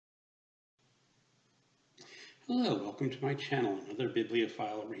Hello, welcome to my channel, another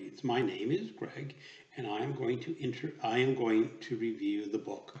Bibliophile Reads. My name is Greg, and I am going to review the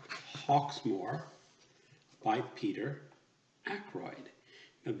book Hawksmoor by Peter Ackroyd.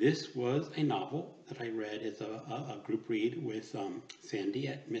 Now, this was a novel that I read as a group read with Sandy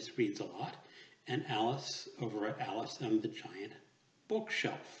at MsReads A lot and Alice over at Alice and the Giant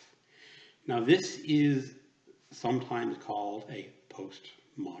Bookshelf. Now, this is sometimes called a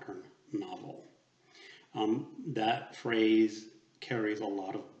postmodern novel. That phrase carries a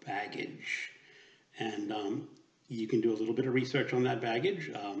lot of baggage, and you can do a little bit of research on that baggage.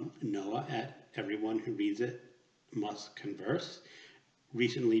 Noah at Everyone Who Reads It Must Converse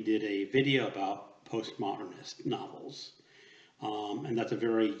recently did a video about postmodernist novels, and that's a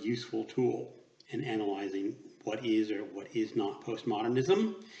very useful tool in analyzing what is or what is not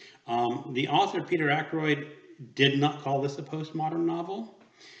postmodernism. The author, Peter Ackroyd, did not call this a postmodern novel.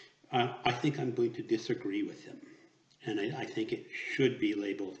 I think I'm going to disagree with him, and I think it should be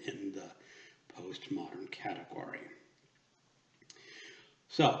labeled in the postmodern category.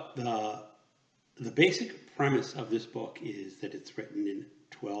 So the basic premise of this book is that it's written in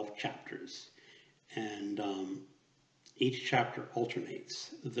 12 chapters, and each chapter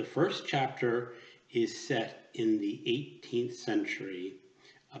alternates. The first chapter is set in the 18th century,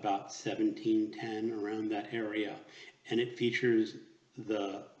 about 1710, around that area, and it features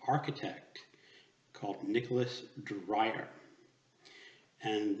the architect called Nicholas Dreier.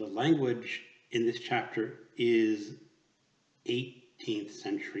 And the language in this chapter is 18th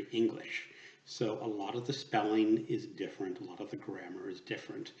century English. So a lot of the spelling is different, a lot of the grammar is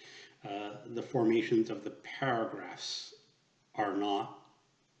different. The formations of the paragraphs are not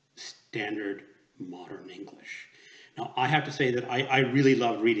standard modern English. Now, I have to say that I really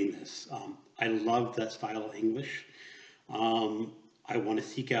love reading this. I love that style of English. I want to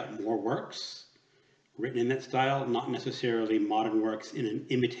seek out more works written in that style, not necessarily modern works in an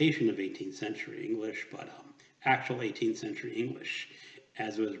imitation of 18th century English, but actual 18th century English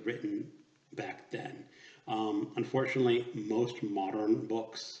as it was written back then. Unfortunately, most modern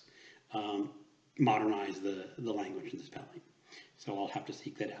books modernize the language and the spelling, so I'll have to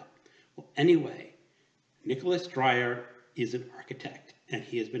seek that out. Well, anyway, Nicholas Dreier is an architect, and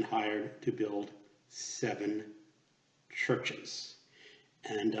he has been hired to build 7 churches.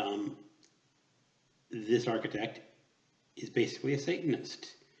 And this architect is basically a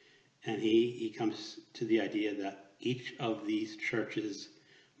Satanist. And he comes to the idea that each of these churches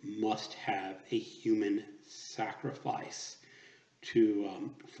must have a human sacrifice to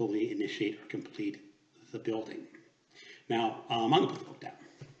fully initiate or complete the building. Now, I'm going to put the book down.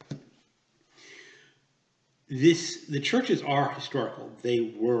 The churches are historical.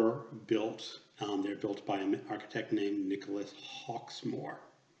 They were built. They're built by an architect named Nicholas Hawksmoor.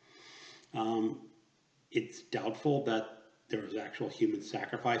 It's doubtful that there was actual human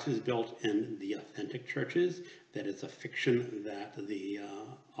sacrifices built in the authentic churches. That is a fiction that the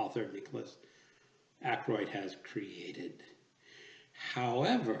author Nicholas Ackroyd has created.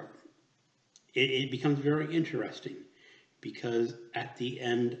 However, it becomes very interesting because at the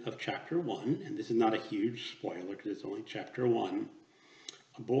end of chapter 1, and this is not a huge spoiler because it's only chapter 1,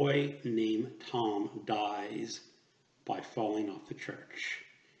 a boy named Tom dies by falling off the church,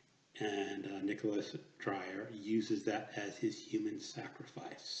 and Nicholas Dreier uses that as his human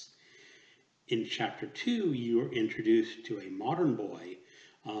sacrifice. In chapter 2, you are introduced to a modern boy,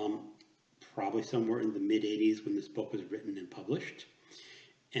 probably somewhere in the mid-80s when this book was written and published,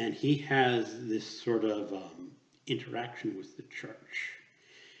 and he has this sort of interaction with the church.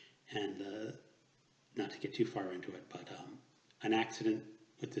 And not to get too far into it, but an accident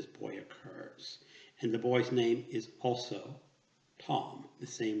with this boy occurs, and the boy's name is also Tom, the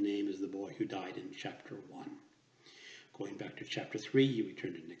same name as the boy who died in chapter 1. Going back to chapter 3, you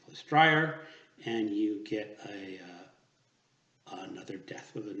return to Nicholas Dreier, and you get another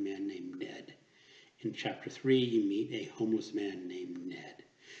death with a man named Ned. In chapter 3, you meet a homeless man named Ned.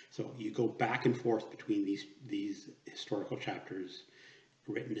 So you go back and forth between these historical chapters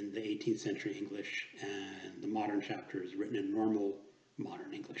written in the 18th century English and the modern chapters written in normal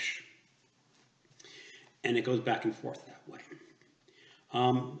modern English. And it goes back and forth that way.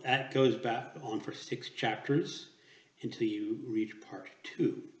 That goes back on for 6 chapters until you reach part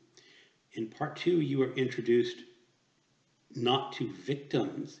 2. In part 2, you are introduced not to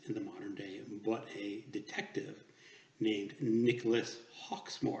victims in the modern day, but a detective named Nicholas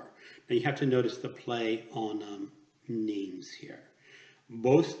Hawksmoor. Now you have to notice the play on names here.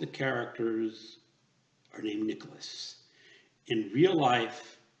 Both the characters are named Nicholas. In real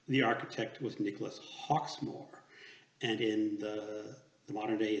life, the architect was Nicholas Hawksmoor, and in the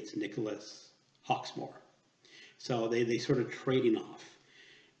modern day, it's Nicholas Hawksmoor. So they sort of trading off.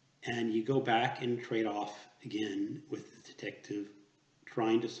 And you go back and trade off again with the detective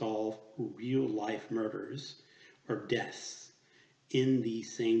trying to solve real life murders or deaths in the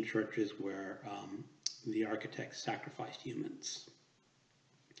same churches where the architects sacrificed humans.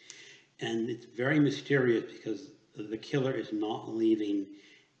 And it's very mysterious because the killer is not leaving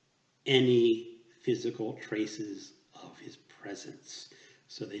any physical traces of his presence.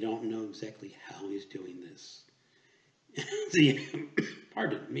 So they don't know exactly how he's doing this.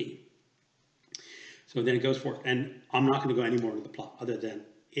 Pardon me. So then it goes forth, and I'm not going to go any more into the plot other than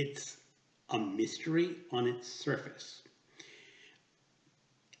it's a mystery on its surface.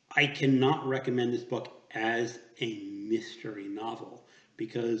 I cannot recommend this book as a mystery novel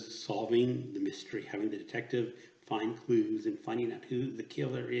because solving the mystery, having the detective find clues and finding out who the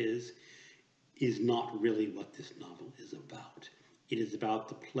killer is not really what this novel is about. It is about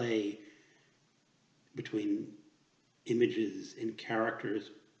the play between images and characters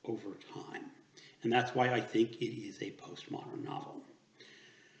over time. And that's why I think it is a postmodern novel.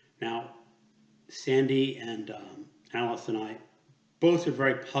 Now, Sandy and Alice and I both are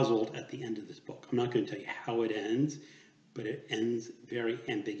very puzzled at the end of this book. I'm not going to tell you how it ends, but it ends very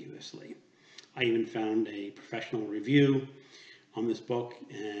ambiguously. I even found a professional review on this book,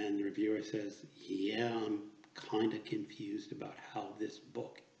 and the reviewer says, yeah, I'm kind of confused about how this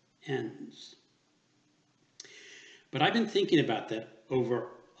book ends. But I've been thinking about that over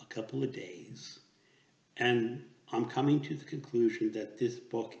a couple of days, and I'm coming to the conclusion that this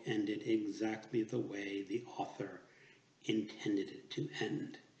book ended exactly the way the author intended it to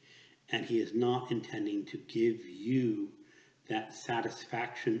end. And he is not intending to give you that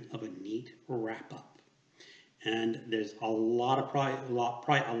satisfaction of a neat wrap-up. And there's probably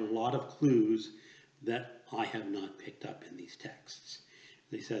a lot of clues that I have not picked up in these texts.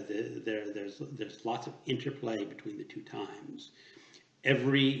 They said there's lots of interplay between the two times.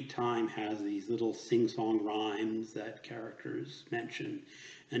 Every time has these little sing-song rhymes that characters mention.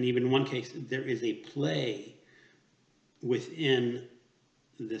 And even in one case, there is a play within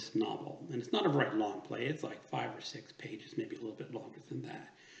this novel. And it's not a very long play. It's like 5 or 6 pages, maybe a little bit longer than that.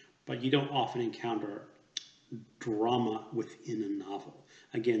 But you don't often encounter drama within a novel.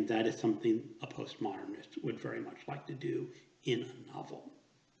 Again, that is something a postmodernist would very much like to do in a novel.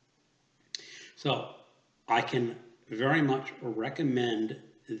 So I can very much recommend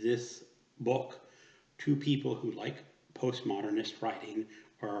this book to people who like postmodernist writing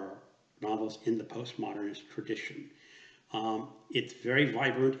or novels in the postmodernist tradition. It's very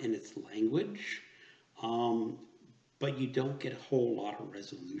vibrant in its language, but you don't get a whole lot of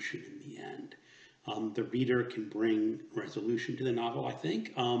resolution in the end. The reader can bring resolution to the novel, I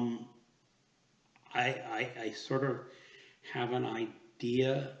think. I sort of have an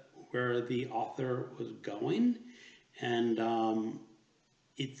idea where the author was going, and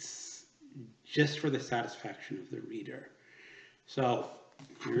it's just for the satisfaction of the reader. So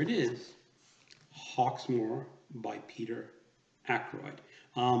here it is, Hawksmoor by Peter Ackroyd.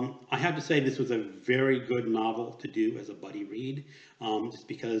 I have to say this was a very good novel to do as a buddy read, just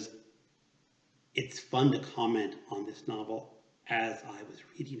because it's fun to comment on this novel as I was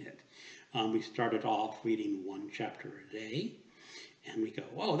reading it. We started off reading 1 chapter a day, and we go,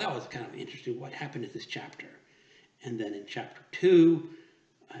 whoa, that was kind of interesting. What happened in this chapter? And then in chapter 2,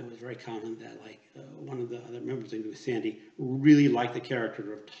 I was very confident that one of the other members, I think it was Sandy, really liked the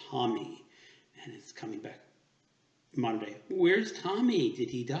character of Tommy. And it's coming back modern day. Where's Tommy?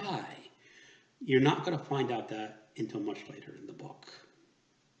 Did he die? You're not going to find out that until much later in the book.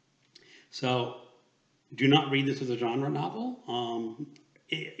 So do not read this as a genre novel.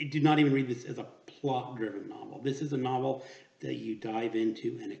 Do not even read this as a plot-driven novel. This is a novel that you dive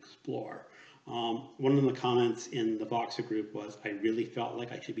into and explore. One of the comments in the Voxer group was, I really felt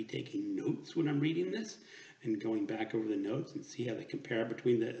like I should be taking notes when I'm reading this and going back over the notes and see how they compare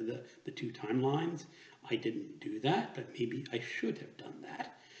between the two timelines. I didn't do that, but maybe I should have done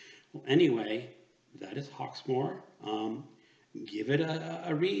that. Well, anyway, that is Hawksmoor. Give it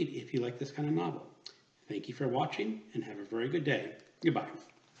a read if you like this kind of novel. Thank you for watching and have a very good day. Goodbye.